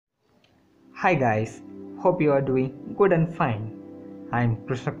Hi guys, hope you are doing good and fine. I'm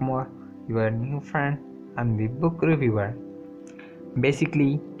Krishna Kumar, your new friend and the book reviewer.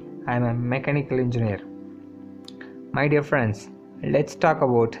 Basically, I'm a mechanical engineer. My dear friends, let's talk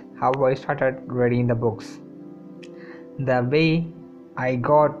about how I started reading the books. The way I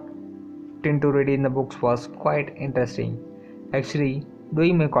got into reading the books was quite interesting. Actually,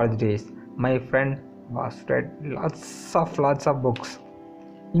 during my college days, my friend was read lots of books.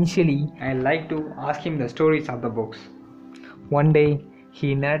 Initially, I liked to ask him the stories of the books. One day,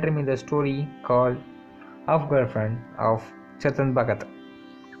 he narrated me the story called Of Girlfriend of Chetan Bhagat.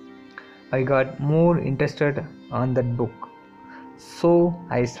 I got more interested on that book. So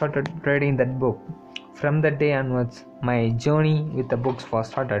I started reading that book. From that day onwards, my journey with the books was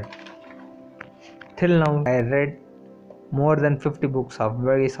started. Till now, I read more than 50 books of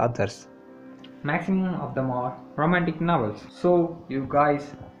various authors. Maximum of them are romantic novels. So you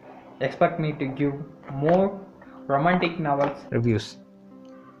guys expect me to give more romantic novels reviews.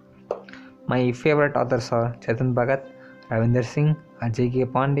 My favorite authors are Chetan Bhagat, Ravinder Singh, Ajay K.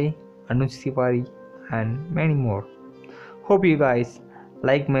 Pandey, Anuj Tiwari, and many more. Hope you guys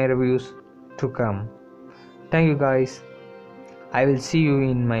like my reviews to come. Thank you guys. I will see you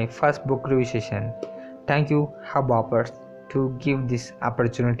in my first book review session. Thank you, Hubhoppers, to give these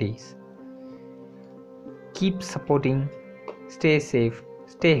opportunities. Keep supporting, stay safe,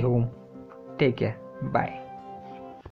 stay home, take care, bye.